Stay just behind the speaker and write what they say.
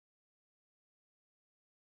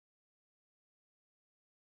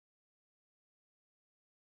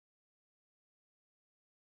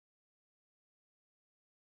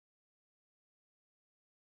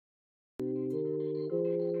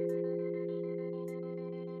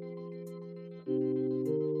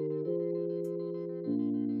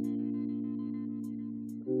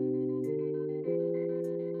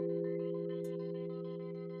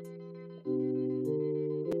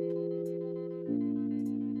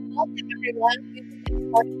welcome everyone. We will get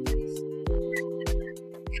started pretty soon.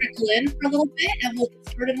 Trickle in for a little bit and we'll get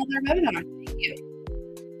started on our webinar. Thank you.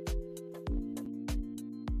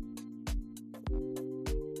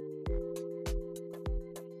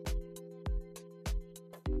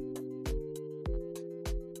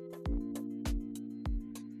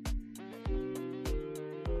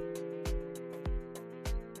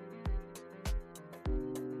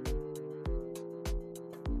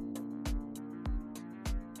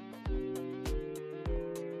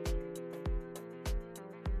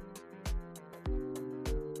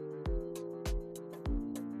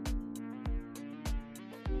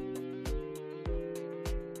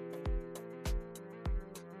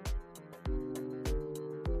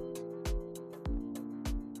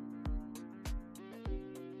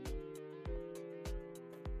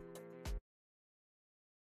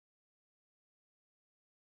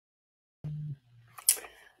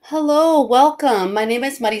 Hello, welcome. My name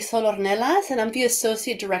is Marisol Ornelas, and I'm the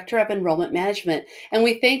Associate Director of Enrollment Management, and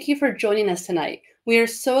we thank you for joining us tonight. We are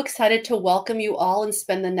so excited to welcome you all and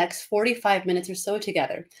spend the next 45 minutes or so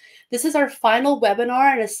together. This is our final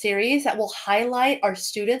webinar in a series that will highlight our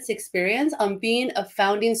students' experience on being a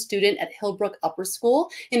founding student at Hillbrook Upper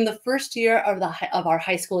School in the first year of our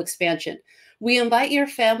high school expansion. We invite your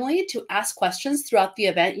family to ask questions throughout the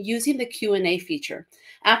event using the Q&A feature.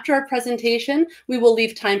 After our presentation, we will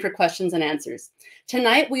leave time for questions and answers.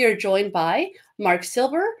 Tonight, we are joined by Mark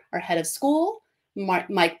Silver, our head of school,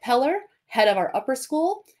 Mike Peller, head of our upper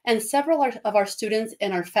school, and several of our students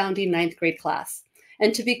in our founding 9th grade class.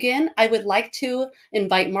 And to begin, I would like to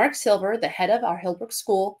invite Mark Silver, the head of our Hillbrook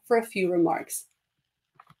School, for a few remarks.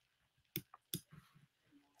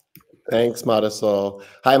 Thanks, Marisol.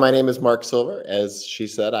 Hi, my name is Mark Silver. As she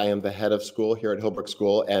said, I am the head of school here at Hillbrook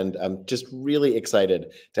School, and I'm just really excited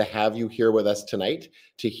to have you here with us tonight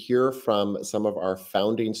to hear from some of our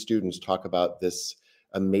founding students talk about this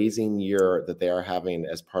amazing year that they are having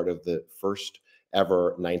as part of the first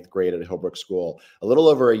ever 9th grade at Hillbrook School. A little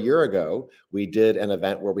over a year ago, we did an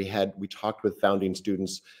event where we talked with founding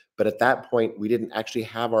students, but at that point, we didn't actually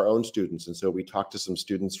have our own students. And so we talked to some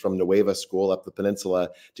students from Nueva School up the peninsula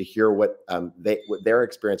to hear what their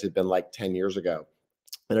experience had been like 10 years ago.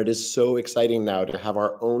 And it is so exciting now to have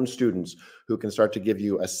our own students who can start to give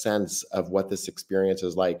you a sense of what this experience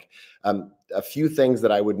is like. A few things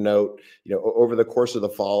that I would note, over the course of the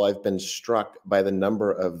fall, I've been struck by the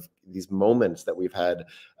number of these moments that we've had.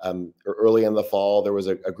 Early in the fall, there was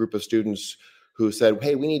a group of students who said,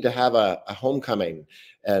 hey, we need to have a homecoming.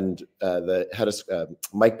 And the head of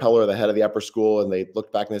Mike Peller, the head of the upper school, and they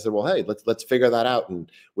looked back and they said, well, hey, let's figure that out. And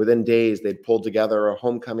within days, they'd pulled together a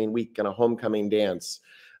homecoming week and a homecoming dance.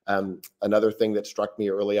 Another thing that struck me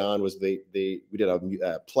early on was we did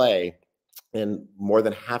a play, and more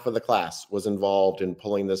than half of the class was involved in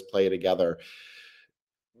pulling this play together.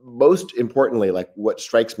 Most importantly, like what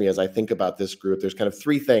strikes me as I think about this group, there's kind of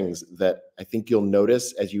three things that I think you'll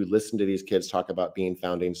notice as you listen to these kids talk about being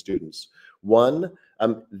founding students. One,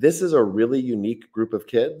 this is a really unique group of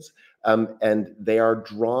kids, and they are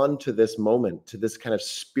drawn to this moment, to this kind of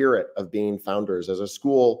spirit of being founders. As a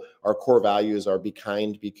school, our core values are be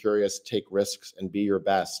kind, be curious, take risks, and be your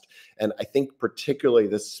best. And I think particularly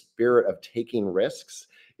this spirit of taking risks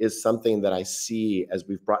is something that I see as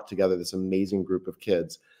we've brought together this amazing group of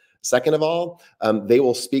kids. Second of all, they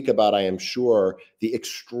will speak about, I am sure, the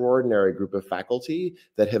extraordinary group of faculty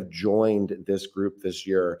that have joined this group this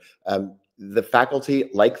year. The faculty,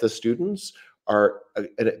 like the students, are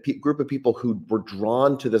a group of people who were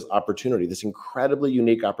drawn to this opportunity, this incredibly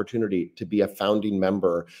unique opportunity to be a founding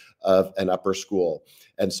member of an upper school.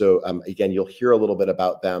 And so, again, you'll hear a little bit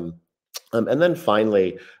about them. And then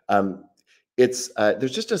finally,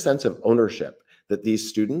 there's just a sense of ownership that these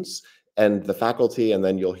students and the faculty, and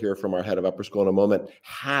then you'll hear from our head of upper school in a moment,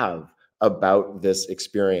 have about this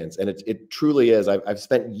experience. And it truly is. I've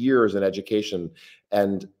spent years in education,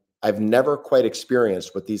 and I've never quite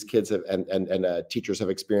experienced what these kids have and teachers have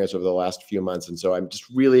experienced over the last few months. And so I'm just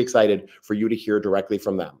really excited for you to hear directly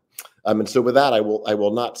from them. And so with that, I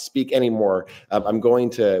will not speak anymore. I'm going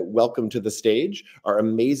to welcome to the stage our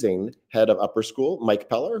amazing head of upper school, Mike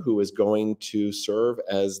Peller, who is going to serve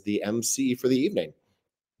as the MC for the evening.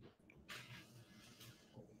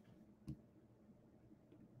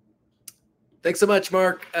 Thanks so much,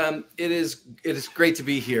 Mark. It is great to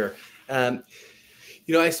be here.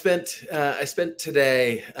 I spent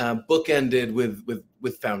today bookended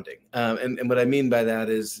with founding, and what I mean by that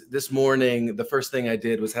is this morning the first thing I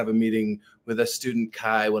did was have a meeting with a student,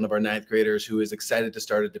 Kai, one of our 9th graders, who is excited to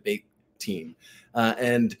start a debate team,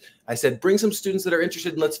 and I said, bring some students that are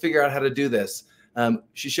interested and let's figure out how to do this.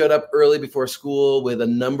 She showed up early before school with a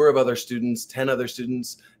number of other students, 10 other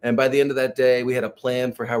students. And by the end of that day, we had a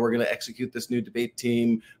plan for how we're going to execute this new debate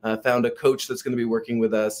team, found a coach that's going to be working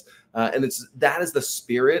with us. And that is the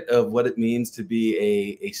spirit of what it means to be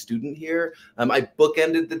a student here. I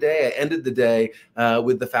bookended the day. I ended the day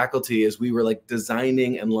with the faculty as we were like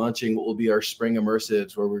designing and launching what will be our spring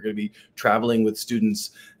immersives, where we're going to be traveling with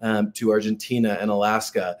students to Argentina and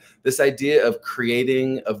Alaska. This idea of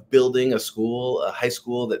building a school, a high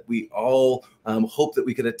school that we all hope that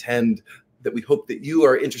we could attend, that we hope that you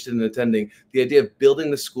are interested in attending. The idea of building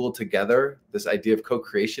the school together, this idea of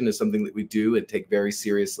co-creation, is something that we do and take very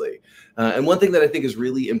seriously. And one thing that I think is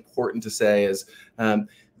really important to say is,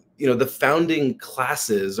 the founding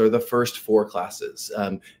classes are the first 4 classes.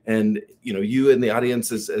 And you in the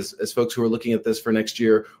audience as folks who are looking at this for next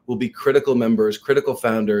year will be critical members, critical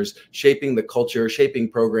founders, shaping the culture, shaping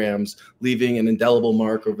programs, leaving an indelible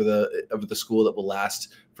mark over the school that will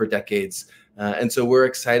last for decades. And so we're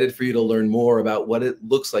excited for you to learn more about what it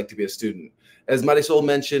looks like to be a student. As Marisol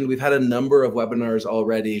mentioned, we've had a number of webinars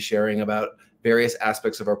already sharing about various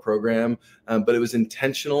aspects of our program, but it was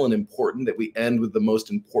intentional and important that we end with the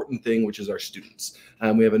most important thing, which is our students.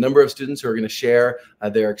 We have a number of students who are going to share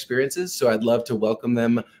their experiences, so I'd love to welcome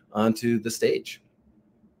them onto the stage.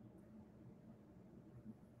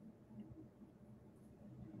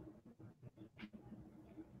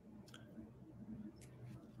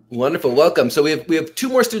 Wonderful, welcome. So we have 2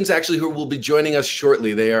 more students actually who will be joining us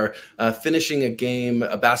shortly. They are finishing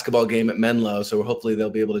a basketball game at Menlo, so hopefully they'll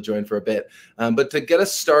be able to join for a bit. But to get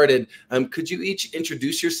us started, could you each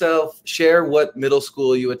introduce yourself, share what middle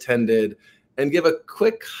school you attended, and give a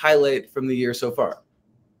quick highlight from the year so far?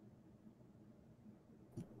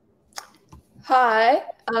 Hi,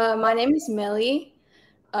 my name is Millie.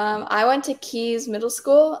 I went to Keys Middle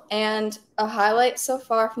School, and a highlight so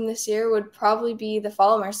far from this year would probably be the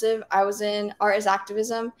fall immersive. I was in Art as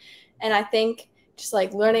Activism, and I think just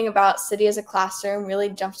like learning about City as a classroom really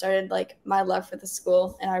jump-started like my love for the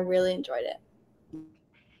school, and I really enjoyed it.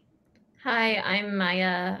 Hi, I'm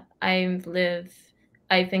Maya. I've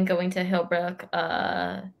been going to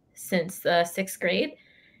Hillbrook since the 6th grade.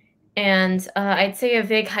 And I'd say a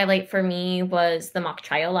big highlight for me was the mock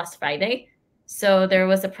trial last Friday. So there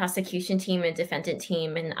was a prosecution team and defendant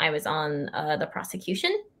team, and I was on the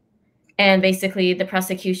prosecution. And basically the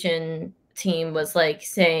prosecution team was like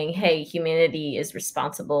saying, hey, humanity is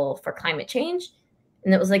responsible for climate change.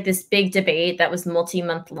 And it was like this big debate that was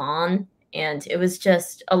multi-month long. And it was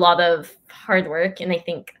just a lot of hard work, and I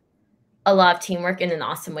think a lot of teamwork, in an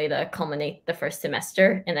awesome way to culminate the first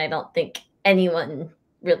semester. And I don't think anyone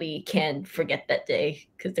really can forget that day,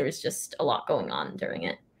 because there was just a lot going on during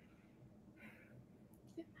it.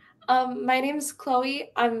 My name is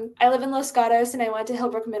Chloe. I live in Los Gatos, and I went to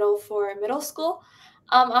Hillbrook Middle for middle school.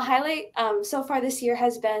 A highlight so far this year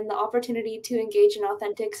has been the opportunity to engage in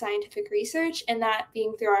authentic scientific research, and that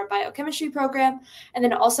being through our biochemistry program, and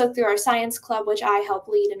then also through our science club, which I help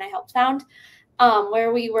lead and I help found,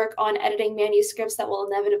 where we work on editing manuscripts that will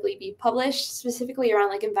inevitably be published, specifically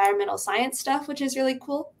around like environmental science stuff, which is really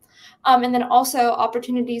cool. And then also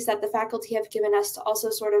opportunities that the faculty have given us to also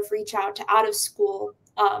sort of reach out to out of school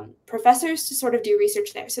professors to sort of do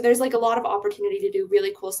research there. So there's like a lot of opportunity to do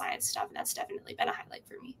really cool science stuff, and that's definitely been a highlight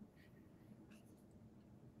for me.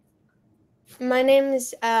 My name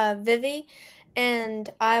is Vivi, and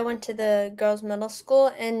I went to the girls' middle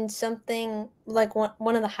school, and something like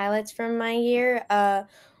one of the highlights from my year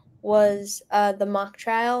was the mock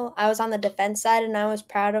trial. I was on the defense side, and I was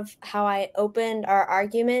proud of how I opened our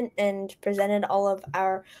argument and presented all of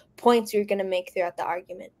our points we were going to make throughout the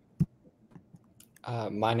argument.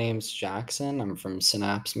 My name's Jackson. I'm from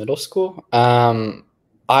Synapse Middle School.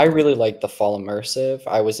 I really liked the fall immersive.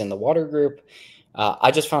 I was in the water group.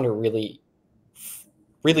 I just found it really,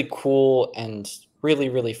 really cool and really,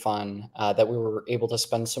 really fun that we were able to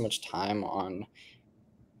spend so much time on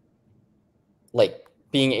like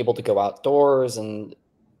being able to go outdoors and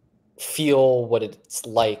feel what it's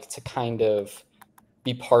like to kind of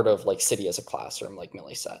be part of like City as a classroom, like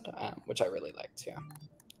Millie said, which I really liked, yeah.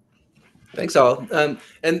 Thanks all.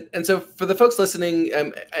 And so for the folks listening,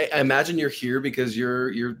 I imagine you're here because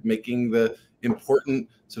you're making the important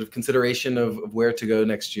sort of consideration of where to go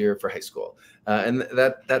next year for high school. And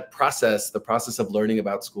that process, the process of learning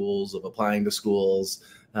about schools, of applying to schools,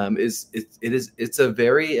 it's a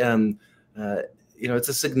very it's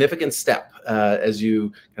a significant step as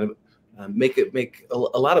you kind of make a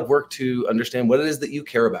lot of work to understand what it is that you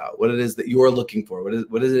care about, what it is that you are looking for,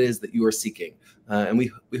 what it is that you are seeking. And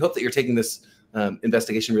we hope that you're taking this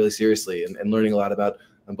investigation really seriously and learning a lot about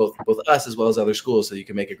both us as well as other schools, so you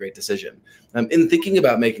can make a great decision. In thinking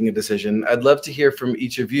about making a decision, I'd love to hear from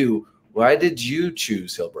each of you. Why did you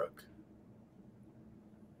choose Hillbrook?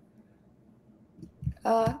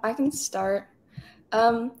 I can start.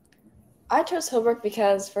 I chose Hillbrook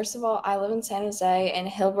because, first of all, I live in San Jose, and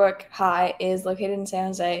Hillbrook High is located in San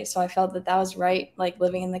Jose, so I felt that was right, like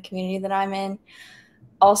living in the community that I'm in.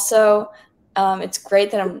 Also, it's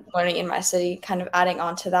great that I'm learning in my city, kind of adding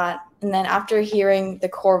on to that. And then after hearing the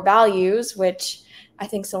core values, which I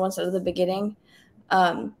think someone said at the beginning,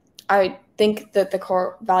 I think that the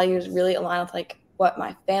core values really align with like what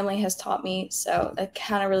my family has taught me. So it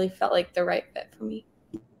kind of really felt like the right fit for me.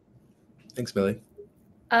 Thanks, Millie.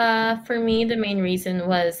 For me, the main reason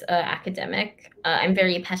was academic. I'm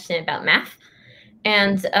very passionate about math,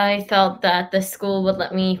 and I felt that the school would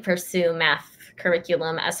let me pursue math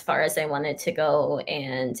curriculum as far as I wanted to go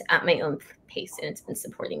and at my own pace, and it's been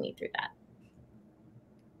supporting me through that.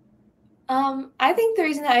 I think the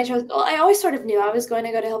reason that I chose, well, I always sort of knew I was going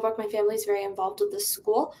to go to Hillbrook. My family's very involved with the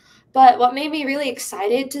school, but what made me really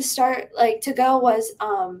excited to go was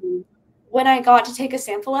when I got to take a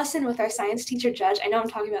sample lesson with our science teacher, Judge. I know I'm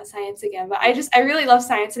talking about science again, but I really love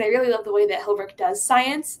science, and I really love the way that Hillbrook does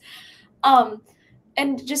science.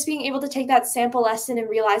 And just being able to take that sample lesson and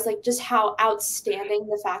realize like just how outstanding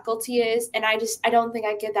the faculty is. And I don't think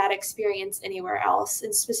I get that experience anywhere else,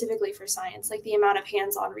 and specifically for science, like the amount of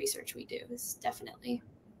hands-on research we do is definitely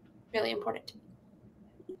really important to me.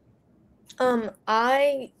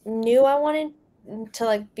 I knew I wanted to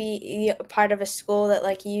like be a part of a school that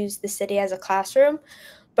like used the city as a classroom,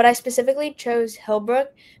 but I specifically chose Hillbrook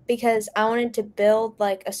because I wanted to build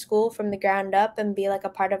like a school from the ground up and be like a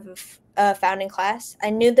part of a founding class. I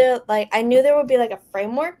knew there would be like a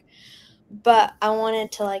framework, but I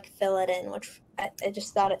wanted to like fill it in, which I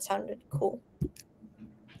just thought it sounded cool.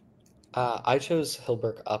 I chose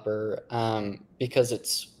Hillbrook Upper because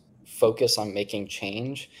it's focus on making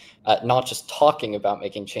change, not just talking about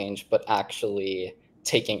making change, but actually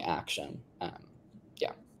taking action.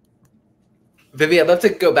 Vivi, I'd love to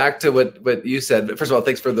go back to what you said. First of all,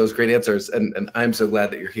 thanks for those great answers, and I'm so glad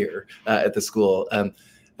that you're here at the school.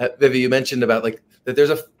 Vivi, you mentioned about like that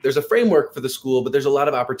there's a framework for the school, but there's a lot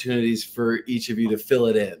of opportunities for each of you to fill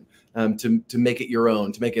it in, to make it your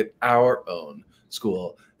own, to make it our own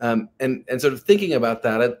school. And sort of thinking about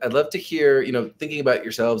that, I'd love to hear, thinking about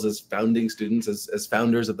yourselves as founding students, as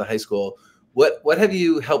founders of the high school, what have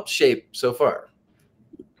you helped shape so far?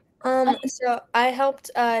 So I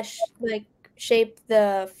helped shape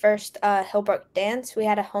the first Hillbrook dance. We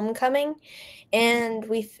had a homecoming, and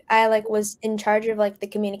I was in charge of like the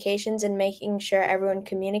communications and making sure everyone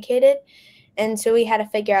communicated. And so we had to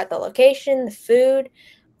figure out the location, the food,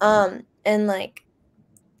 and the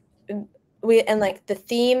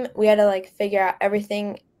theme. We had to like figure out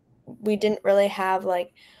everything. We didn't really have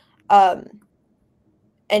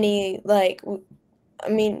any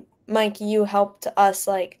Mike, you helped us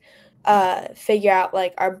figure out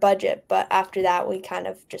like our budget, but after that we kind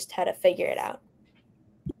of just had to figure it out.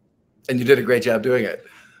 And you did a great job doing it.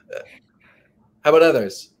 How about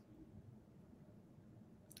others?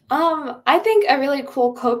 I think a really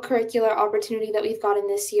cool co-curricular opportunity that we've gotten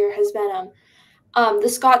this year has been the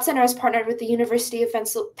Scott Center has partnered with the University of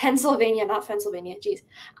Pennsylvania,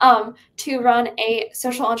 to run a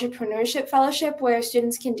social entrepreneurship fellowship where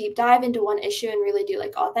students can deep dive into one issue and really do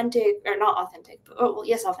like authentic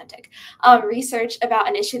research about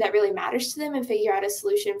an issue that really matters to them and figure out a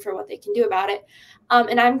solution for what they can do about it.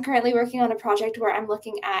 And I'm currently working on a project where I'm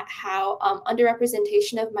looking at how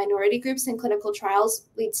underrepresentation of minority groups in clinical trials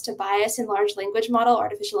leads to bias in large language model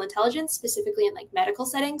artificial intelligence, specifically in like medical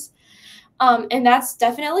settings. And that's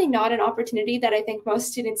definitely not an opportunity that I think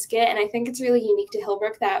most students get. And I think it's really unique to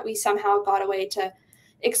Hillbrook that we somehow got a way to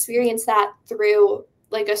experience that through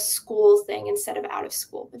like a school thing instead of out of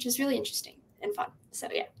school, which is really interesting and fun. So,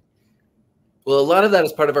 yeah. Well, a lot of that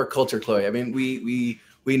is part of our culture, Chloe. I mean, we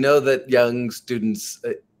know that young students,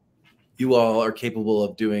 you all are capable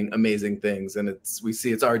of doing amazing things. And we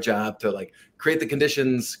see it's our job to like create the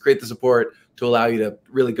conditions, create the support to allow you to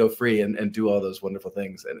really go free and do all those wonderful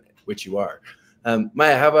things, and which you are.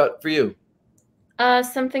 Maya, how about for you?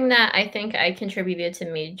 Something that I think I contributed to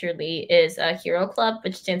majorly is a Hero Club,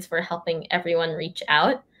 which stands for Helping Everyone Reach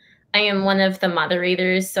Out. I am one of the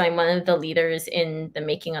moderators, so I'm one of the leaders in the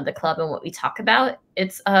making of the club and what we talk about.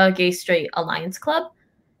 It's a gay straight alliance club.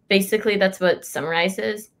 Basically, that's what it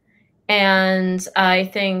summarizes. And I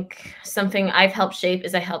think something I've helped shape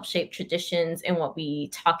is I help shape traditions in what we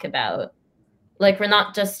talk about. Like, we're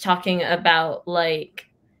not just talking about like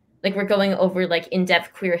we're going over like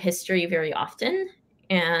in-depth queer history very often.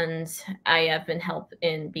 and I have been helped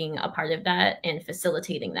in being a part of that and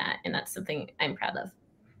facilitating that, and that's something I'm proud of.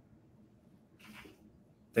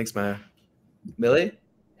 Thanks, Maya. Millie?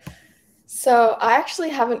 So I actually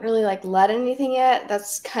haven't really led anything yet.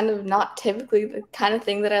 That's kind of not typically the kind of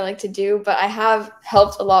thing that I like to do, but I have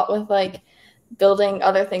helped a lot with building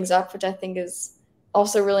other things up, which I think is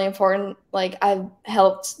also really important. I've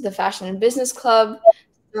helped the Fashion and Business Club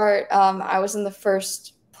start. I was in the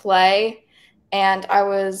first play, and I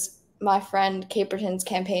was my friend Caperton's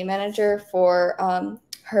campaign manager for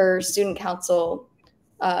her student council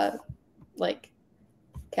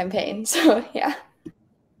campaign. So yeah.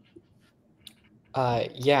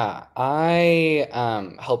 Yeah, I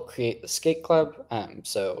help create the skate club.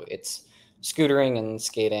 So it's scootering and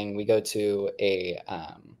skating. We go to a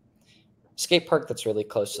skate park that's really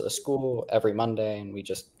close to the school every Monday, and we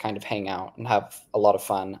just kind of hang out and have a lot of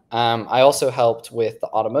fun. I also helped with the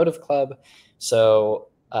automotive club. So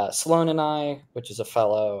Sloan and I, which is a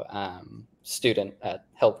fellow student at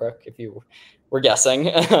Hillbrook, if you were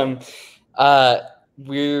guessing,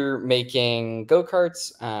 we're making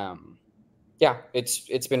go-karts. Yeah,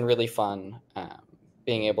 it's been really fun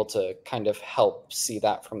being able to kind of help see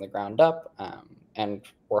that from the ground up. And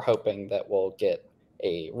we're hoping that we'll get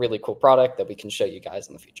a really cool product that we can show you guys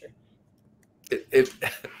in the future.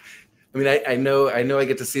 I mean, I know I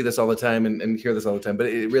get to see this all the time and hear this all the time, but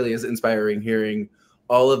it really is inspiring hearing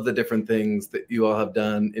all of the different things that you all have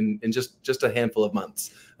done in just a handful of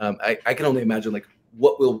months. I can only imagine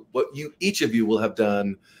what each of you will have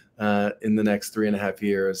done in the next 3.5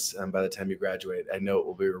 years by the time you graduate. I know it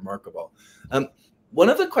will be remarkable. One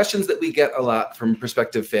of the questions that we get a lot from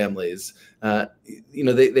prospective families,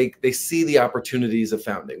 they see the opportunities of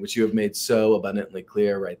founding, which you have made so abundantly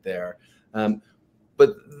clear right there.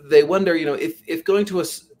 But they wonder, if going to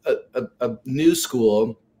a new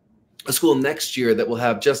school, a school next year that will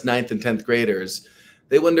have just 9th and 10th graders,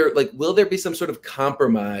 they wonder, will there be some sort of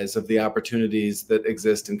compromise of the opportunities that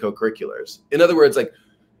exist in co-curriculars? In other words,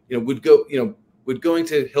 would going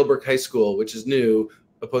to Hillbrook High School, which is new,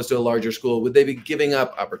 opposed to a larger school, would they be giving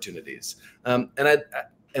up opportunities? And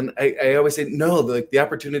I always say, no, the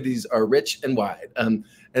opportunities are rich and wide.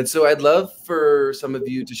 And so I'd love for some of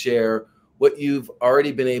you to share what you've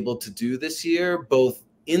already been able to do this year, both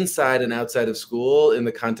inside and outside of school in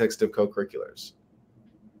the context of co-curriculars.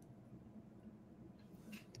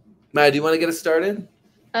 Maya, do you want to get us started?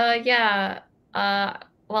 Yeah.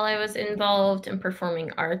 While I was involved in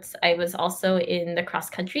performing arts, I was also in the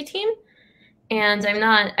cross-country team. And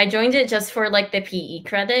I joined it just for the PE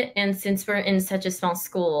credit. And since we're in such a small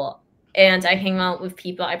school and I hang out with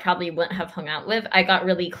people I probably wouldn't have hung out with, I got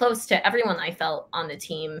really close to everyone I felt on the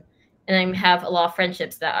team. And I have a lot of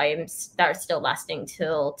friendships that are still lasting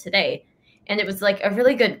till today. And it was a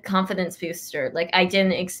really good confidence booster. I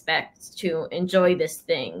didn't expect to enjoy this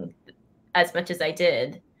thing as much as I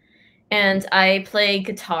did. And I play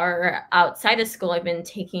guitar outside of school. I've been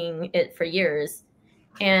taking it for years.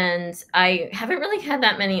 And I haven't really had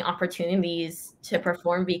that many opportunities to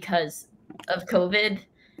perform because of COVID.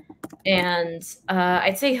 And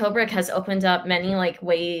I'd say Hillbrook has opened up many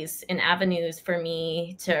ways and avenues for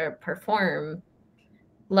me to perform,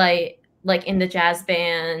 like in the jazz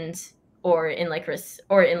band or in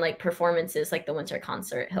performances like the winter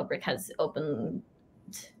concert. Hillbrook has opened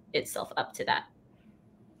itself up to that.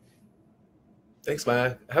 Thanks,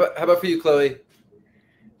 Maya. How about for you, Chloe?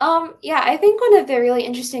 Yeah, I think one of the really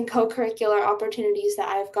interesting co-curricular opportunities that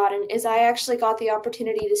I've gotten is I actually got the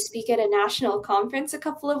opportunity to speak at a national conference a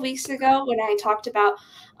couple of weeks ago when I talked about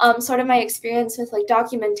sort of my experience with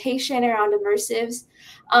documentation around immersives.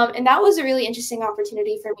 And that was a really interesting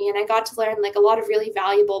opportunity for me. And I got to learn a lot of really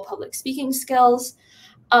valuable public speaking skills.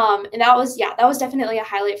 And that was definitely a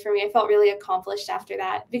highlight for me. I felt really accomplished after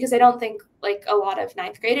that because I don't think a lot of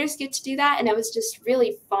 9th graders get to do that. And it was just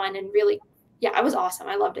really fun and really, yeah, it was awesome.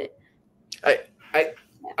 I loved it.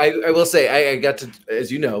 I will say I got to,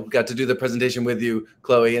 as you know, got to do the presentation with you,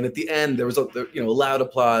 Chloe. And at the end, there was a loud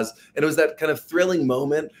applause, and it was that kind of thrilling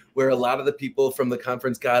moment where a lot of the people from the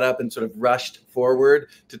conference got up and sort of rushed forward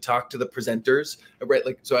to talk to the presenters. Right,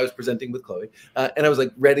 so I was presenting with Chloe, and I was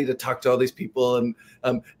ready to talk to all these people, and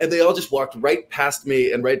they all just walked right past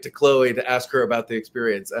me and right to Chloe to ask her about the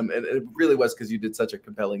experience. And it really was because you did such a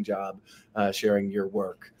compelling job sharing your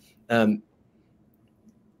work.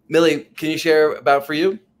 Millie, can you share about for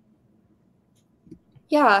you?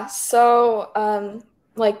 Yeah, so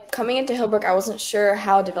coming into Hillbrook, I wasn't sure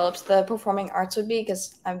how developed the performing arts would be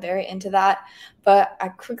because I'm very into that. But I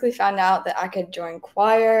quickly found out that I could join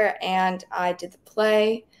choir and I did the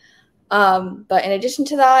play. But in addition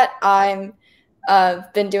to that,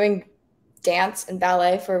 I've been doing dance and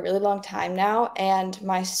ballet for a really long time now, and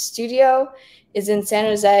my studio is in San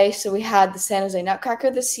Jose. So we had the San Jose Nutcracker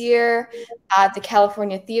this year at the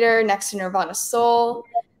California Theater next to Nirvana Soul.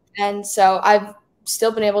 And so I've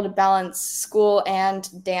still been able to balance school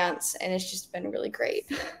and dance, and it's just been really great.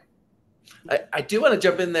 I do want to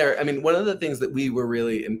jump in there. I mean, one of the things that we were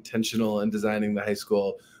really intentional in designing the high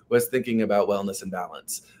school was thinking about wellness and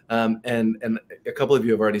balance. And a couple of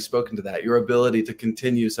you have already spoken to that. Your ability to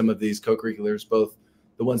continue some of these co-curriculars, both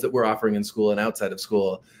the ones that we're offering in school and outside of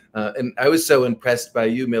school. And I was so impressed by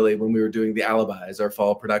you, Millie, when we were doing the Alibis, our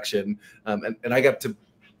fall production. And I got to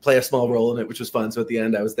play a small role in it, which was fun. So at the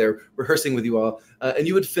end, I was there rehearsing with you all. And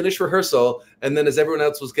you would finish rehearsal. And then as everyone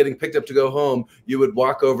else was getting picked up to go home, you would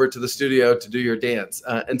walk over to the studio to do your dance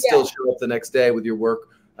and still show up the next day with your work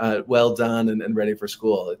well done and ready for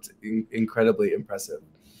school. It's incredibly impressive.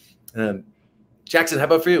 Jackson, how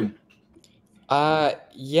about for you?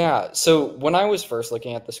 Yeah. So when I was first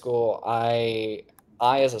looking at the school, I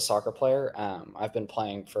as a soccer player, I've been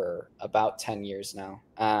playing for about 10 years now.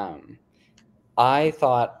 I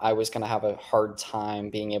thought I was going to have a hard time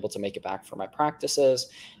being able to make it back for my practices,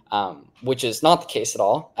 which is not the case at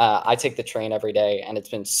all. I take the train every day, and it's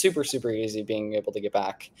been super, super easy being able to get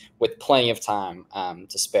back with plenty of time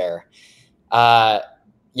to spare.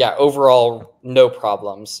 Yeah, overall, no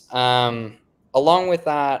problems. Along with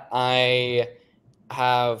that, I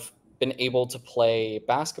have been able to play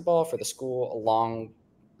basketball for the school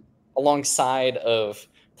alongside of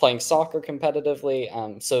playing soccer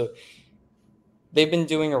competitively. So they've been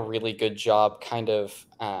doing a really good job kind of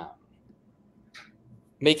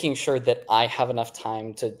making sure that I have enough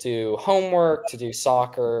time to do homework, to do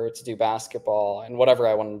soccer, to do basketball, and whatever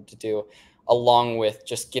I wanted to do, along with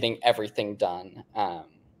just getting everything done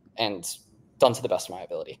and done to the best of my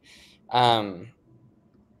ability.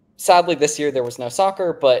 Sadly, this year there was no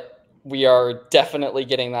soccer, but we are definitely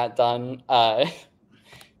getting that done.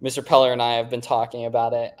 Mr. Peller and I have been talking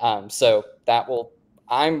about it. So that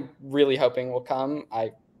I'm really hoping will come.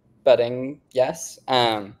 I'm betting yes.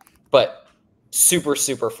 But super,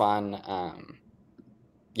 super fun.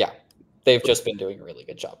 Yeah, they've just been doing a really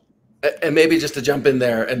good job. And maybe just to jump in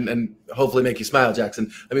there and hopefully make you smile,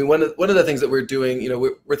 Jackson. I mean, one of the things that we're doing,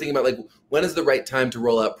 we're thinking about, like, when is the right time to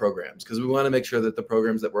roll out programs? Because we want to make sure that the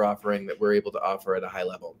programs that we're offering, that we're able to offer at a high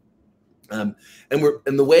level. And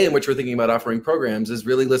the way in which we're thinking about offering programs is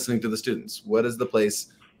really listening to the students. What is the place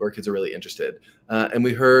where kids are really interested? And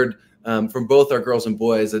we heard from both our girls and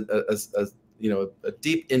boys a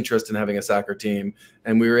deep interest in having a soccer team,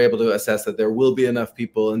 and we were able to assess that there will be enough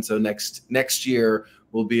people. And so next year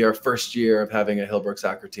will be our first year of having a Hillbrook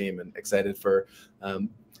soccer team, and excited for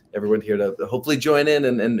everyone here to hopefully join in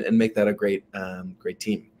and make that a great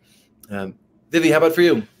team. Vivi, how about for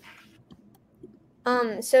you?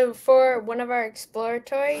 So for one of our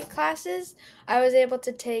exploratory classes, I was able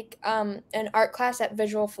to take an art class at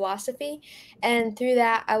Visual Philosophy, and through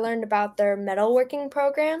that I learned about their metalworking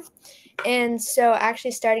program. And so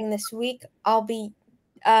actually starting this week, I'll be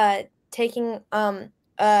taking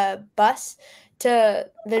a bus to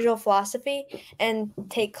Visual Philosophy and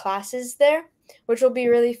take classes there, which will be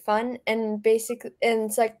really fun, and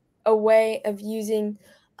it's like a way of using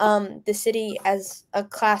the city as a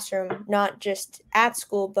classroom, not just at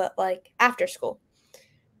school, but like after school.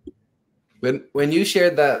 When you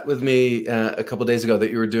shared that with me a couple of days ago that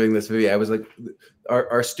you were doing this video, I was like,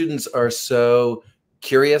 our students are so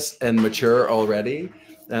curious and mature already,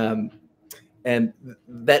 and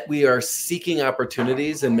that we are seeking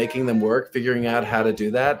opportunities and making them work, figuring out how to do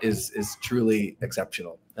that is truly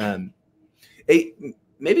exceptional.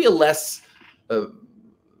 Maybe a less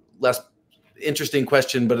interesting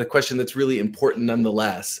question, but a question that's really important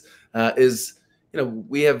nonetheless, is,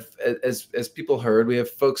 we have, as people heard, we have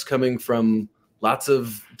folks coming from lots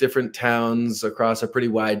of different towns across a pretty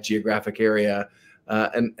wide geographic area,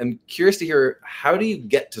 and curious to hear, how do you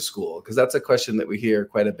get to school? Because that's a question that we hear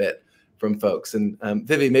quite a bit from folks. And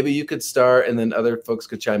Vivi, maybe you could start, and then other folks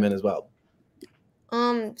could chime in as well.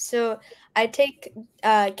 So I take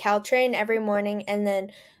Caltrain every morning, and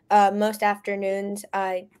then most afternoons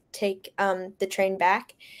I take the train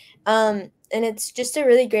back. And it's just a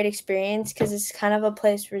really great experience because it's kind of a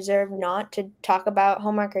place reserved not to talk about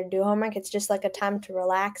homework or do homework. It's just like a time to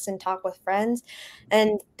relax and talk with friends.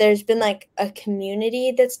 And there's been like a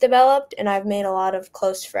community that's developed, and I've made a lot of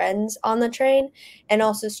close friends on the train, and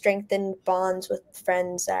also strengthened bonds with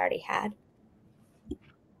friends I already had.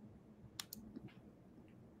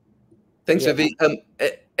 Thanks, Vivi.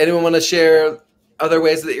 Anyone want to share other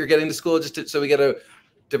ways that you're getting to school, so we get a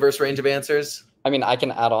diverse range of answers? I mean, I can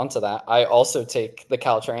add on to that. I also take the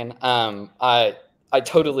Caltrain. I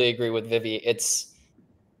totally agree with Vivi.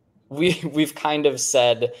 We've kind of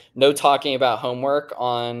said no talking about homework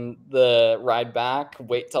on the ride back.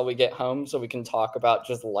 Wait till we get home so we can talk about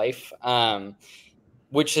just life,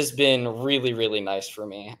 which has been really, really nice for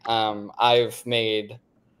me. I've made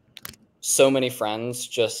so many friends,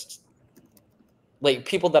 just like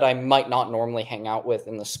people that I might not normally hang out with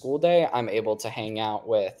in the school day. I'm able to hang out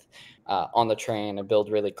with on the train and build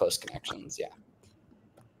really close connections. Yeah.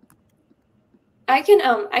 I can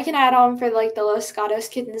add on for like the Los Gatos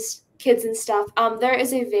kids and stuff. There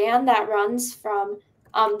is a van that runs from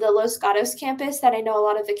the Los Gatos campus that I know a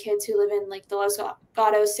lot of the kids who live in like the Los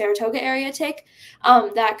Gatos Saratoga area take.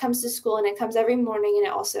 That comes to school, and it comes every morning, and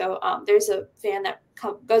it also there's a van that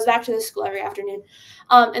goes back to the school every afternoon,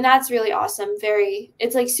 and that's really awesome.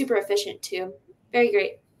 It's like super efficient too. Very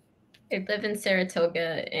great. I live in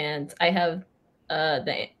Saratoga, and I have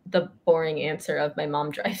the boring answer of my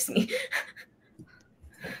mom drives me.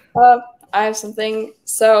 I have something.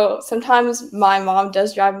 So sometimes my mom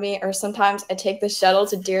does drive me, or sometimes I take the shuttle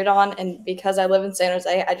to Diridon, and because I live in San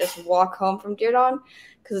Jose, I just walk home from Diridon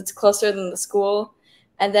because it's closer than the school.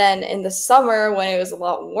 And then in the summer, when it was a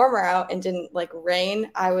lot warmer out and didn't like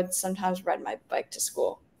rain, I would sometimes ride my bike to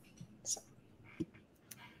school. So.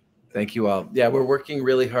 Thank you all. Yeah, we're working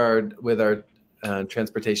really hard with our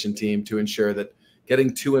transportation team to ensure that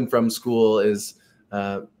getting to and from school is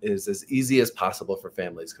as easy as possible for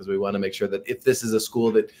families, because we want to make sure that if this is a school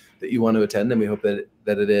that you want to attend, and we hope that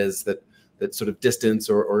it is, that sort of distance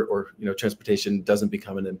or transportation doesn't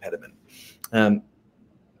become an impediment.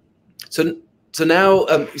 So now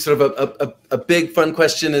sort of a big fun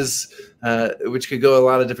question is which could go a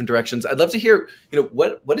lot of different directions. I'd love to hear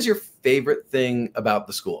what is your favorite thing about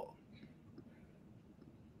the school?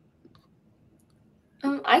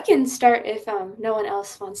 I can start if no one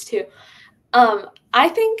else wants to. I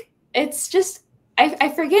think it's just I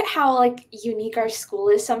forget how like unique our school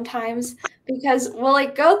is sometimes, because we'll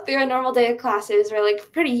like go through a normal day of classes. We're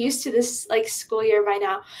like pretty used to this like school year by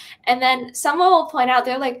now, and then someone will point out,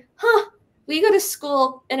 they're like, "Huh, we go to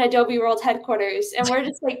school in Adobe World headquarters, and we're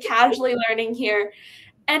just like casually learning here."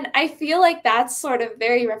 And I feel like that's sort of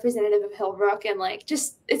very representative of Hillbrook, and like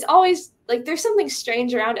just it's always like there's something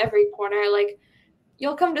strange around every corner. Like,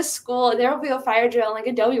 you'll come to school, there will be a fire drill, and like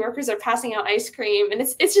Adobe workers are passing out ice cream, and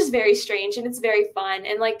it's just very strange, and it's very fun,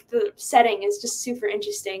 and like the setting is just super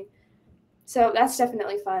interesting. So that's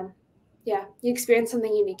definitely fun. Yeah, you experience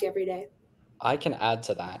something unique every day. I can add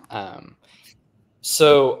to that.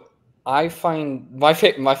 So I find my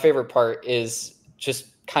favorite part is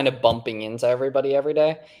just kind of bumping into everybody every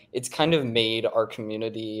day. It's kind of made our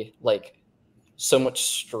community like so much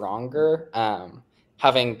stronger.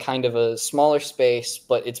 Having kind of a smaller space,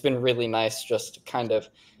 but it's been really nice just to kind of,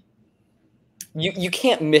 you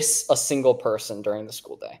can't miss a single person during the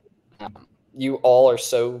school day. You all are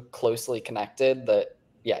so closely connected that,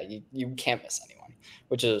 yeah, you can't miss anyone,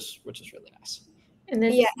 which is really nice. And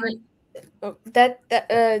then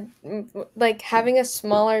like having a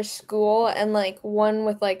smaller school and like one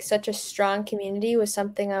with like such a strong community was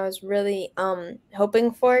something I was really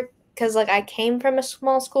hoping for. Because, like, I came from a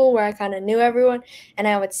small school where I kind of knew everyone and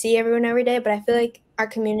I would see everyone every day. But I feel like our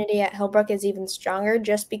community at Hillbrook is even stronger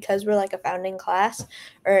just because we're, like, a founding class.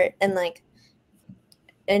 And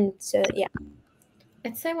so, yeah.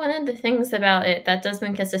 I'd say one of the things about it that does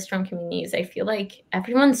make us a strong community is I feel like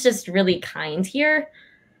everyone's just really kind here.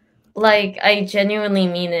 Like, I genuinely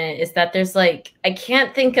mean it, is that there's, like, I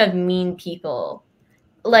can't think of mean people.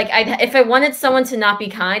 Like, if I wanted someone to not be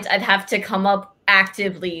kind, I'd have to come up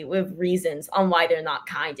actively with reasons on why they're not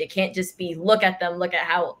kind. It can't just be look at them, look at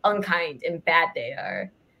how unkind and bad they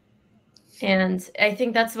are. And I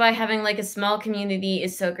think that's why having like a small community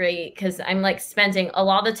is so great, because I'm like spending a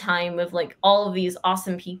lot of time with like all of these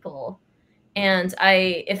awesome people. And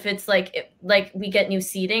if it's like we get new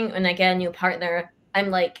seating and I get a new partner, I'm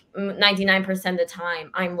like 99% of the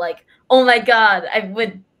time I'm like, oh my god, I'm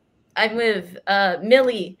with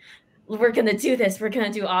Millie. We're going to do this. We're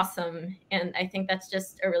going to do awesome. And I think that's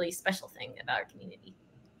just a really special thing about our community.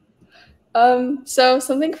 So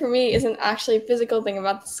something for me isn't actually a physical thing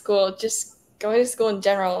about the school, just going to school in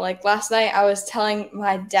general. Like last night I was telling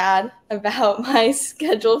my dad about my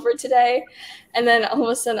schedule for today. And then all of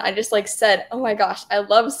a sudden I just like said, oh my gosh, I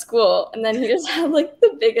love school. And then he just had like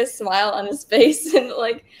the biggest smile on his face and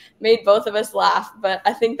like made both of us laugh. But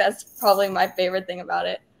I think that's probably my favorite thing about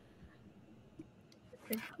it.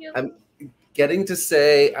 I'm getting to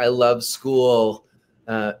say I love school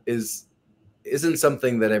isn't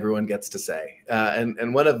something that everyone gets to say,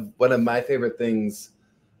 and one of my favorite things,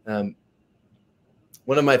 one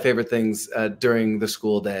one of my favorite things during the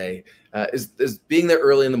school day is being there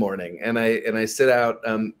early in the morning, and I sit out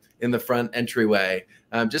in the front entryway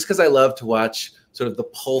just because I love to watch sort of the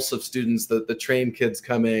pulse of students, the train kids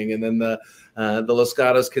coming, and then the Los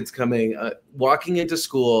Gatos kids coming, walking into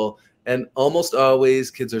school. And almost always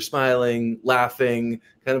kids are smiling, laughing,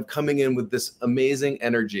 kind of coming in with this amazing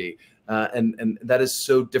energy. And that is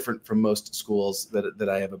so different from most schools that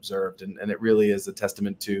I have observed. And it really is a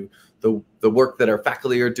testament to the work that our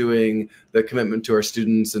faculty are doing, the commitment to our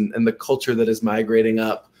students, and the culture that is migrating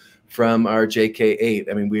up from our JK8.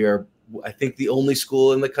 I mean, we are, I think, the only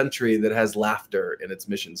school in the country that has laughter in its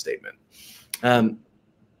mission statement. So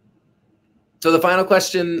the final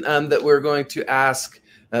question that we're going to ask,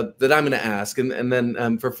 that I'm going to ask, and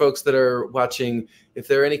then for folks that are watching, if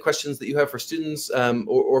there are any questions that you have for students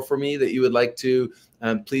or for me that you would like to,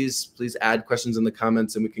 please add questions in the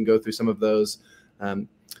comments and we can go through some of those.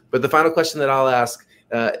 But the final question that I'll ask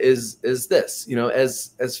is this: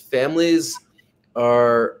 as families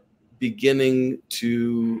are beginning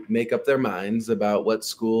to make up their minds about what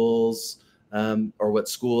schools or what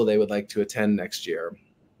school they would like to attend next year,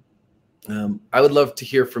 I would love to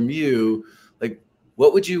hear from you. Like,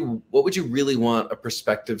 what would you really want a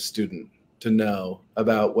prospective student to know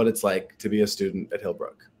about what it's like to be a student at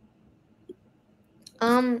Hillbrook?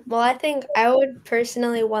 Well, I think I would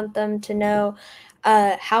personally want them to know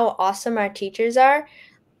how awesome our teachers are.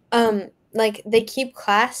 Like, they keep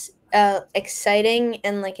class exciting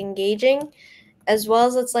and like engaging, as well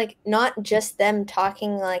as it's like not just them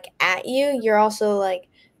talking like at you. You're also like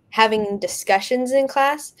having discussions in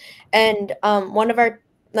class. And one of our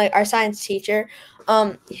science teacher,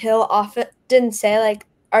 he'll often say like,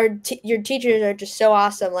 your teachers are just so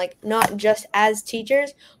awesome, like not just as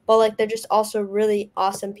teachers, but like they're just also really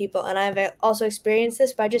awesome people. And I've also experienced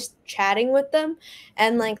this by just chatting with them,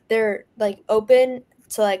 and like they're like open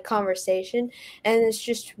to like conversation, and it's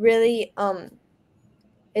just really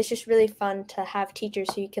fun to have teachers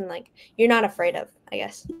who you can like, you're not afraid of, I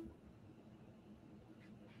guess.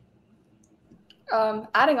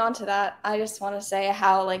 Adding on to that, I just want to say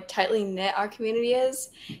how like tightly knit our community is.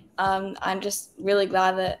 I'm just really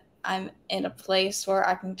glad that I'm in a place where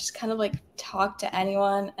I can just kind of like talk to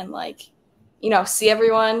anyone and like, see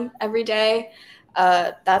everyone every day.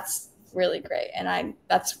 That's really great. And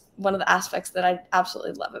that's one of the aspects that I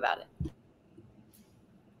absolutely love about it.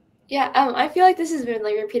 Yeah, I feel like this has been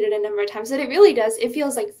like repeated a number of times, that it really does. It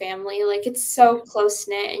feels like family. Like, it's so close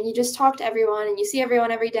knit, and you just talk to everyone and you see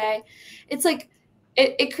everyone every day. It's like,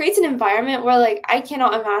 it creates an environment where like I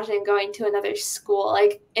cannot imagine going to another school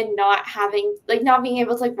like and not being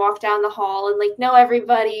able to like walk down the hall and like know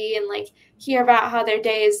everybody and like hear about how their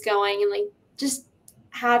day is going, and like just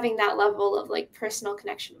having that level of like personal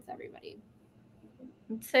connection with everybody.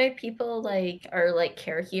 I'd say people are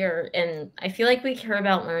care here, and I feel like we care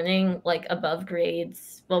about learning like above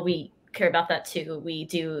grades. Well, we care about that too. We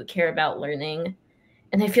do care about learning.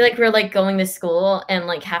 And I feel like we're like going to school, and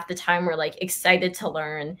like half the time we're like excited to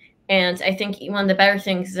learn. And I think one of the better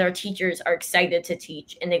things is our teachers are excited to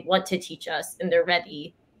teach, and they want to teach us, and they're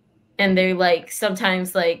ready. And they're like,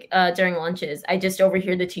 sometimes like during lunches, I just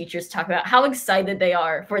overhear the teachers talk about how excited they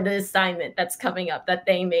are for the assignment that's coming up that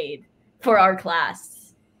they made for our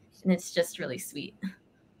class. And it's just really sweet.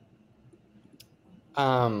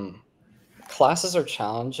 Classes are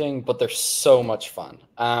challenging, but they're so much fun.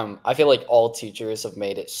 I feel like all teachers have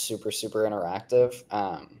made it super, super interactive.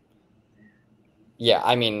 Yeah,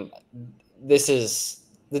 I mean, the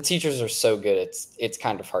teachers are so good. It's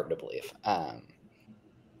kind of hard to believe.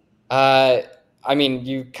 I mean,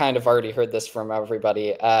 you kind of already heard this from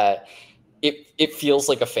everybody. It feels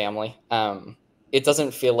like a family. It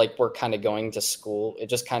doesn't feel like we're kind of going to school. It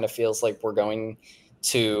just kind of feels like we're going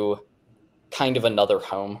to kind of another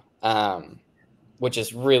home. Which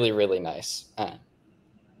is really, really nice.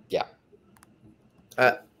 Yeah.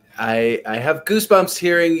 I have goosebumps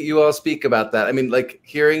hearing you all speak about that. I mean, like,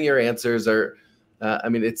 hearing your answers are, I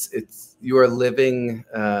mean, you are living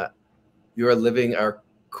our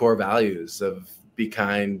core values of be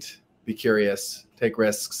kind, be curious, take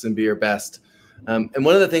risks, and be your best. And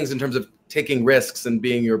one of the things in terms of taking risks and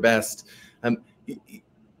being your best,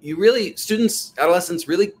 adolescents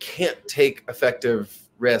really can't take effective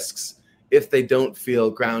risks if they don't feel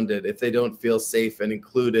grounded, if they don't feel safe and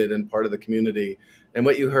included and part of the community. And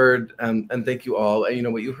what you heard, and thank you all,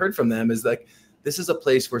 what you heard from them is like, this is a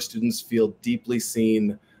place where students feel deeply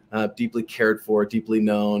seen, deeply cared for, deeply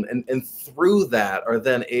known, and through that are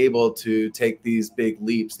then able to take these big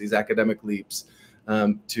leaps, these academic leaps,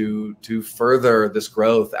 to further this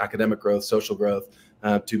growth, academic growth, social growth,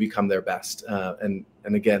 to become their best. And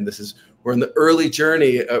And again, we're in the early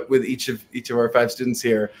journey with each of our 5 students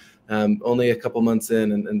here, only a couple months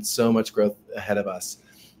in, and so much growth ahead of us.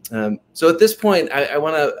 So at this point, I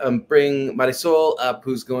want to bring Marisol up,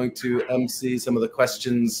 who's going to MC some of the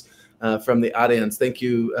questions from the audience. Thank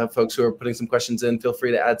you, folks who are putting some questions in. Feel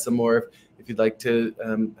free to add some more if you'd like to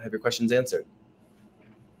have your questions answered.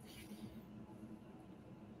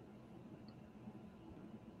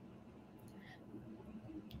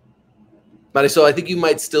 Marisol, I think you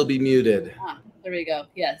might still be muted. There we go.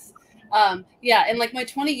 Yes. Yeah. In like my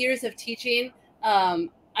 20 years of teaching, I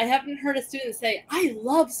haven't heard a student say, I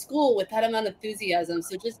love school with that amount of enthusiasm.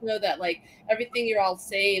 So just know that like everything you're all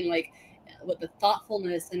saying, like with the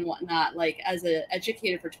thoughtfulness and whatnot, like as an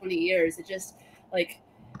educator for 20 years, it just like,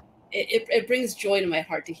 it brings joy to my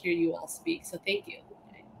heart to hear you all speak. So thank you.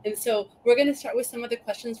 And so we're going to start with some of the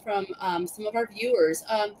questions from some of our viewers.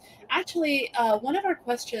 Actually, one of our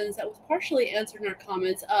questions that was partially answered in our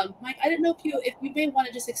comments, Mike, I didn't know if you may want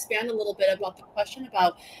to just expand a little bit about the question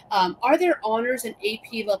about, are there honors and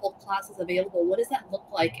AP level classes available? What does that look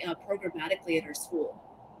like programmatically at our school?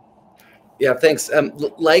 Yeah, thanks.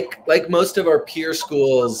 Like most of our peer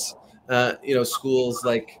schools, schools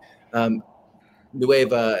like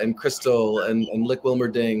Nueva and Crystal and Lick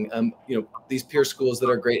Wilmerding, these peer schools that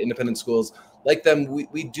are great independent schools, like them,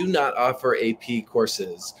 we do not offer AP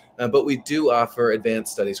courses, but we do offer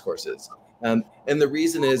advanced studies courses. And the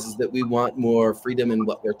reason is that we want more freedom in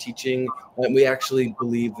what they're teaching. And we actually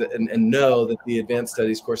believe that and know that the advanced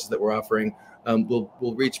studies courses that we're offering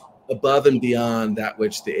will reach above and beyond that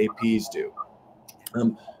which the APs do.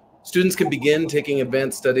 Students can begin taking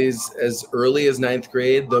advanced studies as early as 9th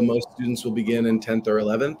grade, though most students will begin in 10th or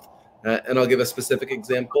 11th. And I'll give a specific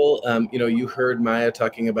example. You heard Maya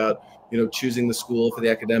talking about, choosing the school for the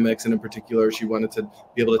academics, and in particular, she wanted to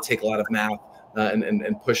be able to take a lot of math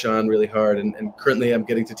and push on really hard. And currently, I'm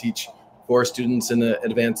getting to teach 4 students in an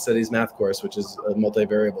advanced studies math course, which is a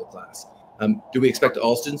multivariable class. Do we expect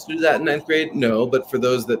all students to do that in 9th grade? No, but for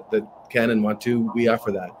those that can and want to, we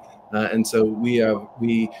offer that. And so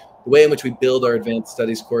the way in which we build our advanced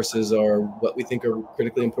studies courses are what we think are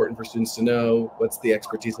critically important for students to know, what's the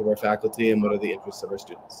expertise of our faculty, and what are the interests of our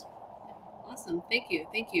students. Awesome. Thank you.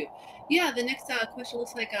 Thank you. Yeah, the next question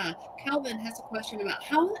looks like Calvin has a question about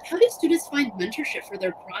how do students find mentorship for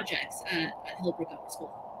their projects at Hillbrook Upper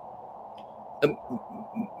School?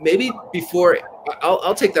 Maybe before,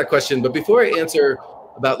 I'll take that question, but before I answer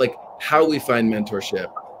about like how we find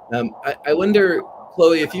mentorship, I wonder,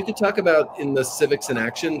 Chloe, if you could talk about in the Civics in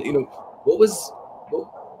Action,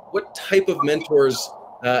 what type of mentors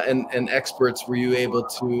and experts were you able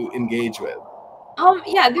to engage with?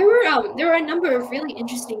 Yeah, there were a number of really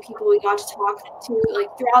interesting people we got to talk to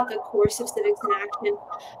like throughout the course of Civics in Action.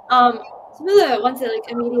 Some of the ones that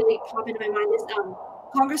like immediately pop into my mind is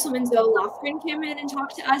Congresswoman Zoe Lofgren came in and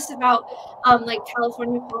talked to us about like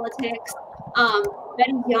California politics.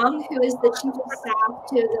 Betty Young, who is the chief of staff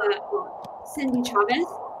to the Cindy Chavez,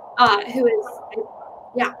 who is,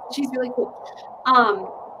 she's really cool,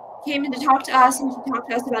 came in to talk to us, and she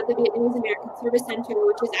talked to us about the Vietnamese American Service Center,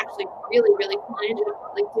 which is actually really, really cool. I ended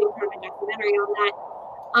up like doing part of my documentary on that.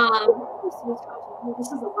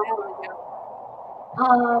 This was a while ago.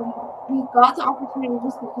 We got the opportunity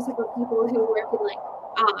to speak to several people who work in like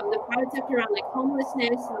the private sector around like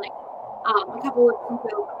homelessness, and like a couple of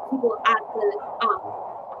people at the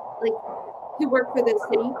who work for the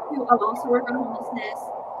city who also work on homelessness.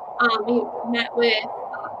 We met with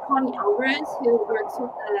Connie Alvarez, who works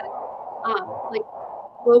with the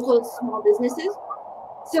local small businesses.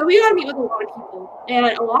 So we got to meet with a lot of people, and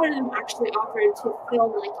a lot of them actually offered to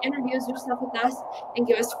film like interviews or stuff with us and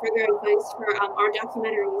give us further advice for our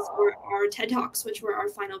documentaries or our TED Talks, which were our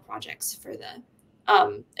final projects for the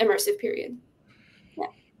immersive period. Yeah.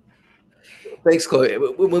 Thanks, Chloe.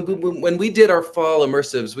 When we did our fall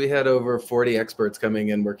immersives, we had over 40 experts coming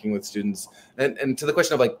in working with students. And to the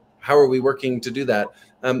question of like, how are we working to do that?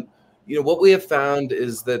 What we have found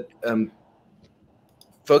is that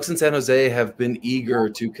folks in San Jose have been eager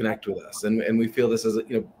to connect with us, and we feel this as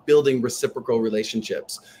building reciprocal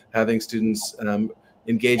relationships, having students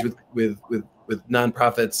engage with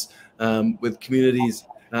nonprofits, with communities,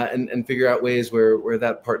 and figure out ways where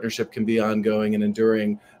that partnership can be ongoing and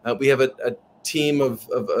enduring. We have a team of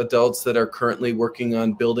adults that are currently working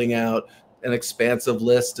on building out an expansive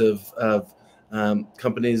list of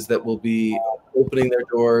companies that will be opening their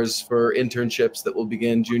doors for internships that will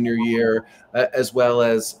begin junior year, as well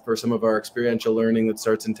as for some of our experiential learning that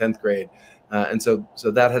starts in 10th grade. And so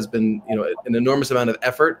that has been an enormous amount of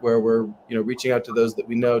effort where we're reaching out to those that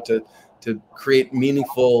we know to create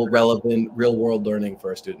meaningful, relevant, real world learning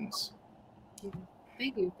for our students.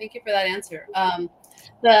 Thank you. Thank you for that answer.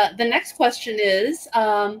 The next question is,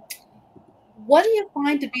 what do you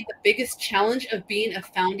find to be the biggest challenge of being a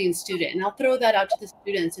founding student? And I'll throw that out to the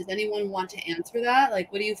students. Does anyone want to answer that?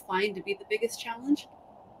 Like, what do you find to be the biggest challenge?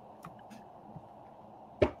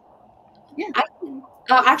 Yeah.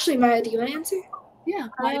 Actually, Maya, do you want to answer? Yeah.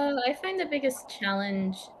 I find the biggest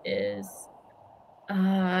challenge is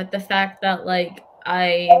the fact that like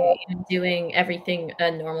I am doing everything a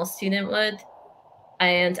normal student would,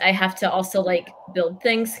 and I have to also like build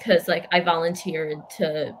things because like I volunteered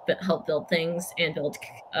to help build things and build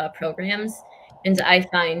programs, and I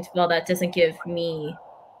find while that doesn't give me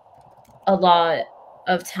a lot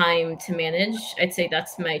of time to manage, I'd say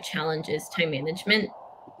that's my challenge is time management.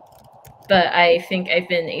 But I think I've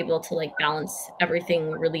been able to like balance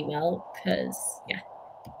everything really well because yeah.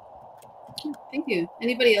 Thank you.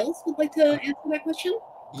 Anybody else would like to answer that question?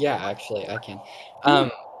 Yeah, actually, I can.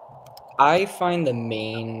 I find the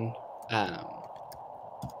main,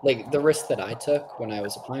 like the risk that I took when I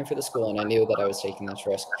was applying for the school, and I knew that I was taking this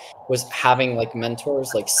risk, was having like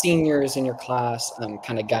mentors, like seniors in your class,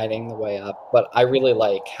 kind of guiding the way up. But I really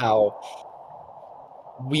like how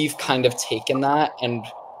we've kind of taken that, and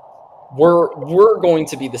we're going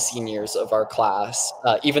to be the seniors of our class,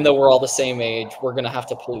 even though we're all the same age. We're going to have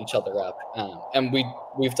to pull each other up, and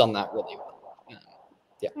we've done that really well.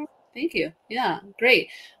 Yeah. Thank you. Yeah, great.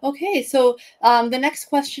 Okay, so the next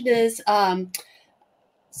question is,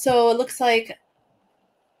 so it looks like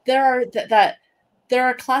there are there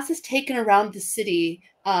are classes taken around the city,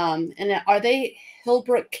 and are they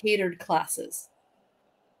Hillbrook catered classes?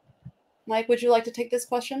 Mike, would you like to take this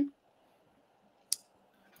question?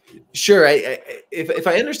 Sure. If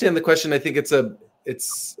I understand the question, I think it's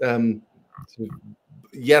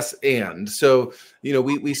yes and. So, you know,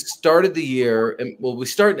 we started the year, and well, we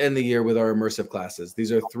start and end the year with our immersive classes.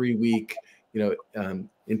 These are 3-week, you know,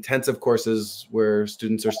 intensive courses where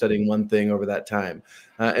students are studying one thing over that time.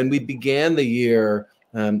 And we began the year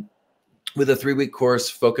with a 3-week course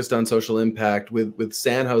focused on social impact with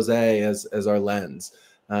San Jose as our lens.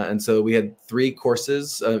 And so we had 3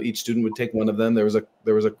 courses. Each student would take one of them. There was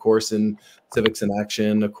a course in civics and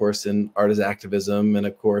action, a course in art as activism, and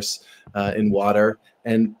a course in water.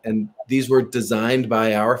 And these were designed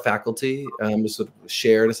by our faculty, sort of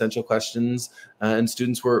shared essential questions, and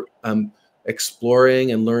students were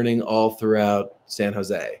exploring and learning all throughout San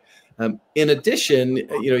Jose. In addition,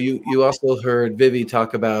 you know, you also heard Vivi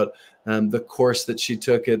talk about the course that she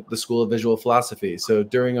took at the School of Visual Philosophy. So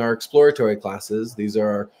during our exploratory classes, these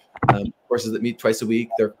are courses that meet twice a week.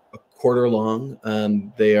 They're a quarter long.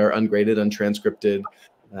 They are ungraded, untranscripted,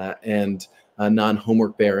 and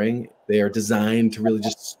non-homework bearing. They are designed to really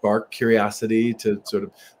just spark curiosity, to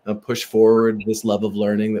sort of push forward this love of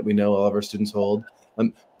learning that we know all of our students hold.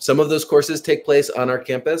 Some of those courses take place on our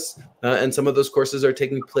campus, and some of those courses are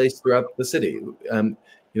taking place throughout the city.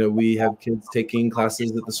 You know, we have kids taking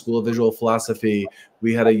classes at the School of Visual Philosophy.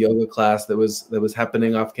 We had a yoga class that was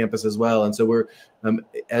happening off campus as well. And so we're,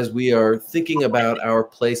 as we are thinking about our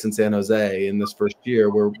place in San Jose in this first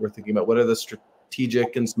year, we're thinking about what are the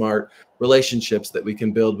strategic and smart relationships that we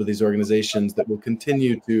can build with these organizations that will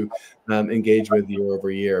continue to engage with year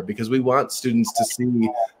over year, because we want students to see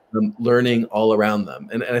learning all around them.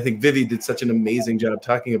 And I think Vivi did such an amazing job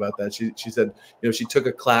talking about that. She said, you know, she took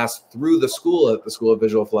a class through the school at the School of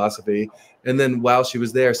Visual Philosophy. And then while she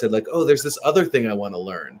was there said like, oh, there's this other thing I want to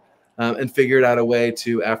learn, and figured out a way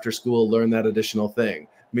to after school learn that additional thing.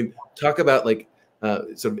 I mean, talk about like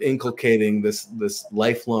sort of inculcating this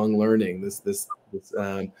lifelong learning, this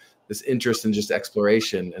interest in just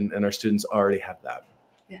exploration, and our students already have that.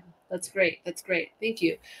 That's great. That's great. Thank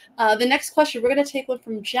you. The next question, we're going to take one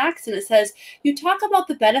from Jackson. It says, you talk about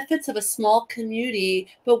the benefits of a small community,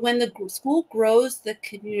 but when the school grows, the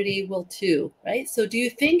community will too, right? So do you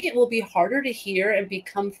think it will be harder to hear and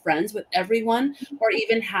become friends with everyone, or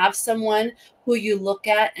even have someone who you look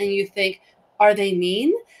at and you think, are they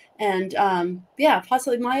mean? And yeah,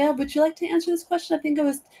 possibly Maya, would you like to answer this question? I think it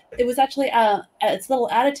was actually it's a little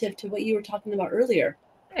additive to what you were talking about earlier.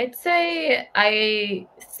 I'd say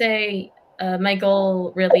my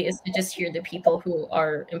goal really is to just hear the people who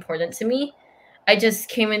are important to me. I just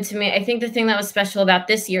came into me. I think the thing that was special about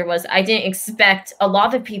this year was I didn't expect a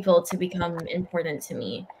lot of people to become important to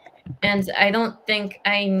me. And I don't think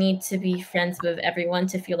I need to be friends with everyone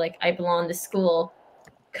to feel like I belong to school.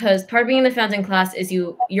 Because part of being in the founding class is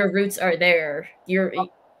your roots are there.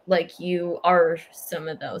 You are some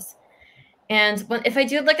of those. And if I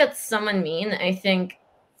do look at someone mean, I think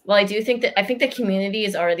the community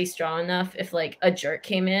is already strong enough if like a jerk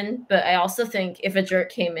came in, but I also think if a jerk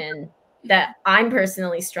came in, that I'm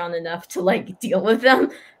personally strong enough to like deal with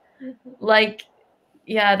them. Like,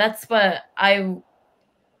 yeah, that's what I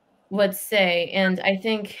would say. And I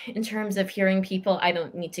think in terms of hearing people, I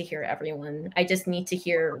don't need to hear everyone. I just need to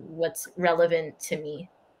hear what's relevant to me.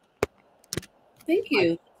 Thank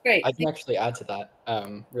you. Great. I can actually add to that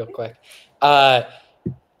real quick. I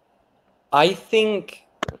think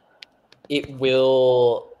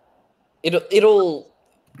it'll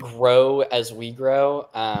grow as we grow.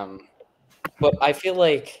 But I feel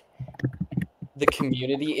like the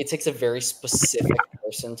community, it takes a very specific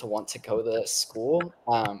person to want to go to school.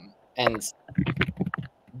 And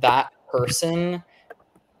that person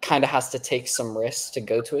kind of has to take some risks to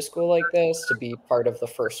go to a school like this, to be part of the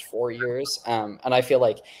first 4 years. And I feel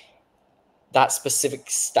like that specific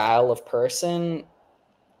style of person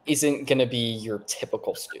isn't going to be your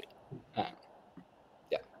typical student.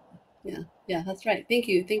 Yeah, that's right. Thank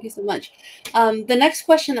you. Thank you so much. The next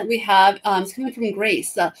question that we have is coming from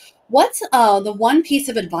Grace. What's the one piece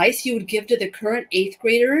of advice you would give to the current 8th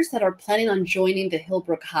graders that are planning on joining the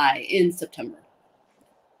Hillbrook High in September?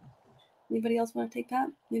 Anybody else want to take that?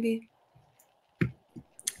 Maybe.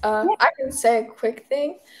 I can say a quick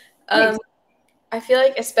thing. I feel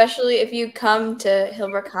like especially if you come to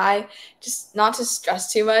Hillbrook High, just not to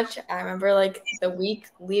stress too much. I remember like the week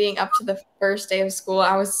leading up to the first day of school,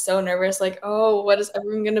 I was so nervous, like, oh, what is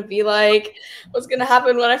everyone going to be like? What's going to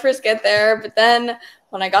happen when I first get there? But then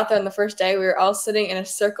when I got there on the first day, we were all sitting in a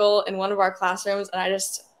circle in one of our classrooms, and I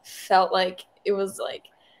just felt like it was like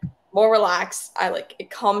more relaxed. It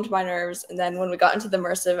calmed my nerves. And then when we got into the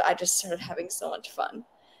immersive, I just started having so much fun.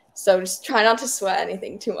 So just try not to sweat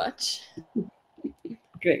anything too much.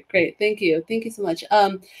 Great. Thank you. Thank you so much.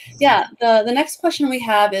 Yeah, the next question we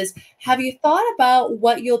have is, have you thought about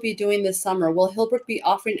what you'll be doing this summer? Will Hillbrook be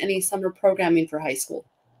offering any summer programming for high school?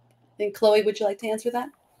 I think, Chloe, would you like to answer that?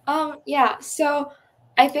 Yeah, so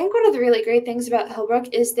I think one of the really great things about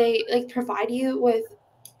Hillbrook is they provide you with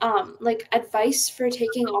advice for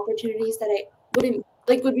taking opportunities that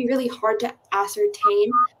would be really hard to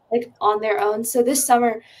ascertain on their own. So this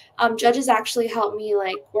summer, judges actually helped me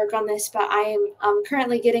work on this, but I am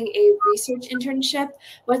currently getting a research internship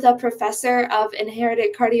with a professor of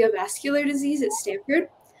inherited cardiovascular disease at Stanford.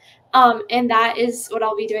 And that is what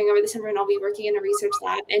I'll be doing over the summer, and I'll be working in a research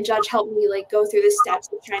lab, and Judge helped me go through the steps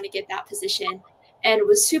of trying to get that position, and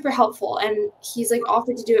was super helpful. And he's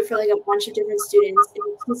offered to do it for a bunch of different students,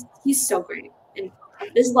 and he's so great. And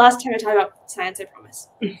this is the last time I talk about science, I promise.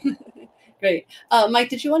 Great. Mike,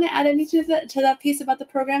 did you want to add anything to that piece about the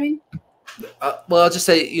programming? Well, I'll just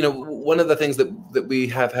say, one of the things that we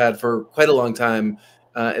have had for quite a long time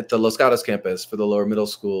at the Los Gatos campus for the lower middle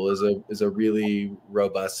school is a really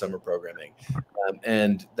robust summer programming.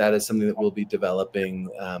 And that is something that we'll be developing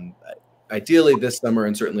ideally this summer,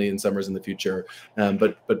 and certainly in summers in the future.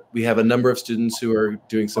 But we have a number of students who are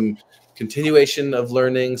doing some continuation of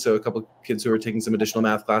learning. So a couple of kids who are taking some additional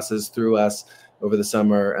math classes through us over the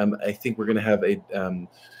summer. I think we're going to have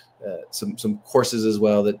some courses as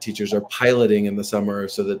well that teachers are piloting in the summer,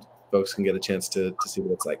 so that folks can get a chance to see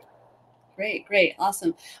what it's like. Great,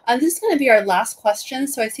 awesome. This is going to be our last question.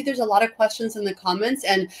 So I see there's a lot of questions in the comments,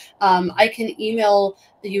 and I can email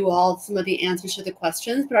you all some of the answers to the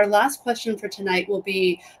questions. But our last question for tonight will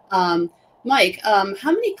be, Mike, how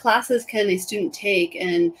many classes can a student take,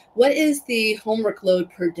 and what is the homework load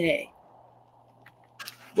per day?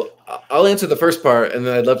 Well, I'll answer the first part, and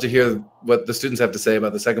then I'd love to hear what the students have to say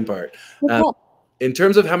about the second part. Cool. In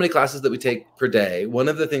terms of how many classes that we take per day, one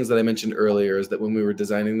of the things that I mentioned earlier is that when we were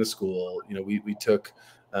designing the school, we took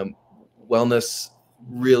wellness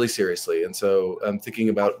really seriously. And so I'm thinking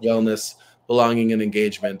about wellness, belonging, and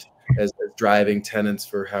engagement as driving tenets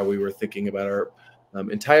for how we were thinking about our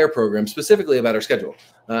entire program, specifically about our schedule.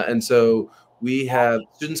 And so we have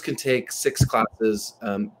students can take 6 classes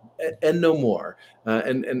and no more.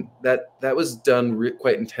 And that was done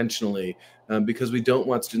quite intentionally, because we don't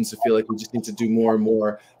want students to feel like we just need to do more and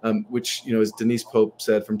more, which, as Denise Pope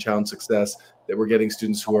said from Challenge Success, that we're getting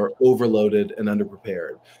students who are overloaded and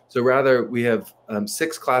underprepared. So rather, we have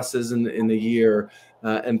 6 classes in a year,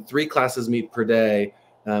 and 3 classes meet per day,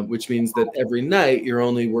 which means that every night you're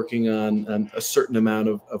only working on a certain amount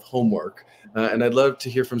of homework. And I'd love to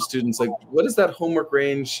hear from students, what does that homework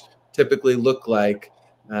range typically look like?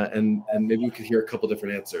 And maybe we could hear a couple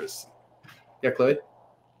different answers. Yeah, Chloe?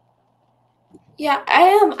 Yeah,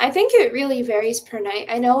 I think it really varies per night.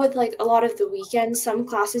 I know with a lot of the weekends, some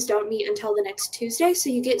classes don't meet until the next Tuesday, so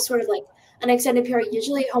you get sort of an extended period.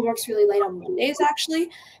 Usually homework's really late on Mondays, actually,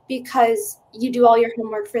 because you do all your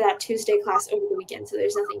homework for that Tuesday class over the weekend, so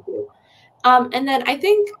there's nothing due. And then I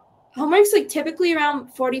think homework's like typically around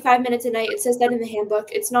 45 minutes a night. It says that in the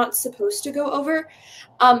handbook. It's not supposed to go over.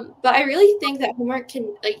 But I really think that homework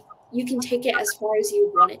can, like, you can take it as far as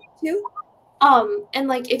you want it to. And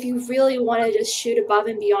like if you really want to just shoot above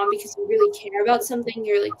and beyond because you really care about something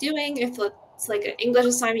you're like doing, if it's like an English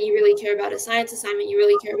assignment you really care about, a science assignment you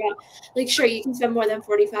really care about, like sure, you can spend more than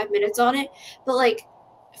 45 minutes on it, but like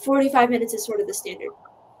 45 minutes is sort of the standard.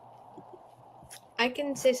 I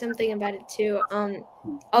can say something about it too.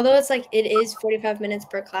 Although it's like it is 45 minutes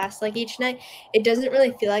per class, like each night, it doesn't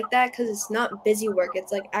really feel like that because it's not busy work.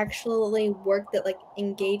 It's like actually work that like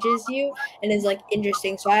engages you and is like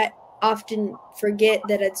interesting. So I often forget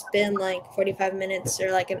that it's been like 45 minutes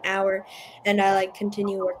or like an hour, and I like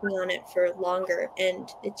continue working on it for longer. And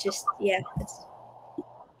it's just, yeah, it's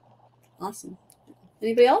awesome.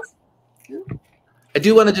 Anybody else? No? I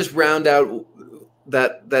do want to just round out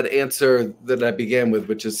that answer that I began with,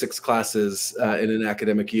 which is 6 classes in an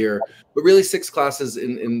academic year, but really 6 classes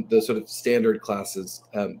in the sort of standard classes,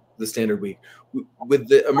 the standard week. With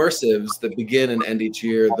the immersives that begin and end each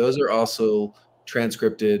year, those are also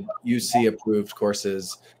transcripted, UC approved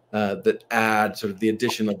courses that add sort of the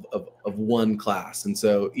addition of 1 class. And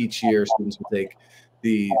so each year students will take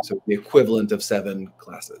the equivalent of 7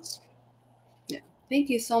 classes. Thank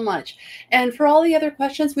you so much. And for all the other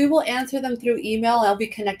questions, we will answer them through email. I'll be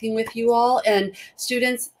connecting with you all. And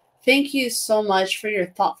students, thank you so much for your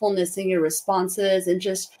thoughtfulness and your responses and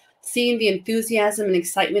just seeing the enthusiasm and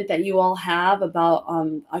excitement that you all have about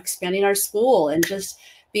expanding our school and just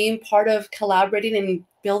being part of collaborating and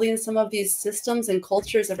building some of these systems and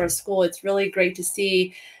cultures of our school. It's really great to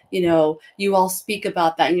see, you know, you all speak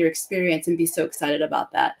about that in your experience and be so excited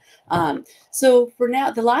about that. So for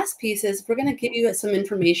now, the last piece is we're going to give you some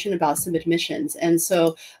information about some admissions. And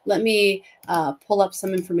so let me pull up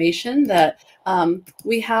some information that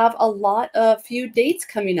we have a few dates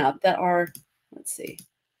coming up that are, let's see.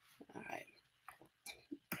 All right.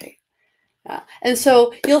 Great. And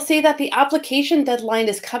so you'll see that the application deadline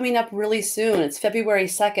is coming up really soon. It's February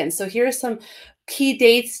 2nd. So here are some key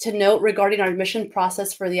dates to note regarding our admission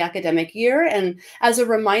process for the academic year. And as a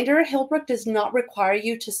reminder, Hillbrook does not require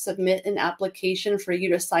you to submit an application for you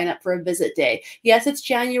to sign up for a visit day. Yes, it's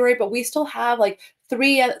January, but we still have like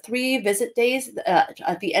three visit days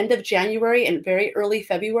at the end of January and very early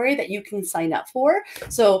February that you can sign up for.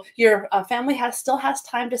 So your family still has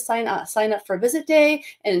time to sign up for a visit day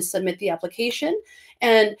and submit the application.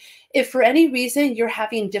 And if for any reason you're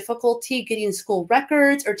having difficulty getting school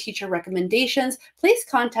records or teacher recommendations, please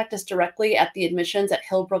contact us directly at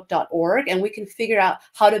theadmissions@hillbrook.org and we can figure out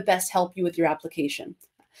how to best help you with your application.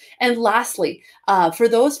 And lastly, for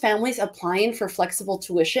those families applying for flexible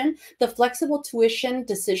tuition, the flexible tuition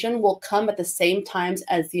decision will come at the same times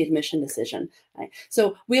as the admission decision. Right?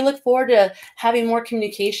 So we look forward to having more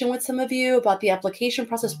communication with some of you about the application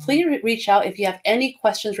process. Please reach out if you have any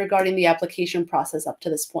questions regarding the application process up to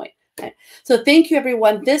this point. Okay. So thank you,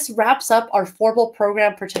 everyone. This wraps up our formal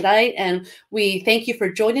program for tonight, and we thank you for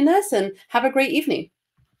joining us and have a great evening.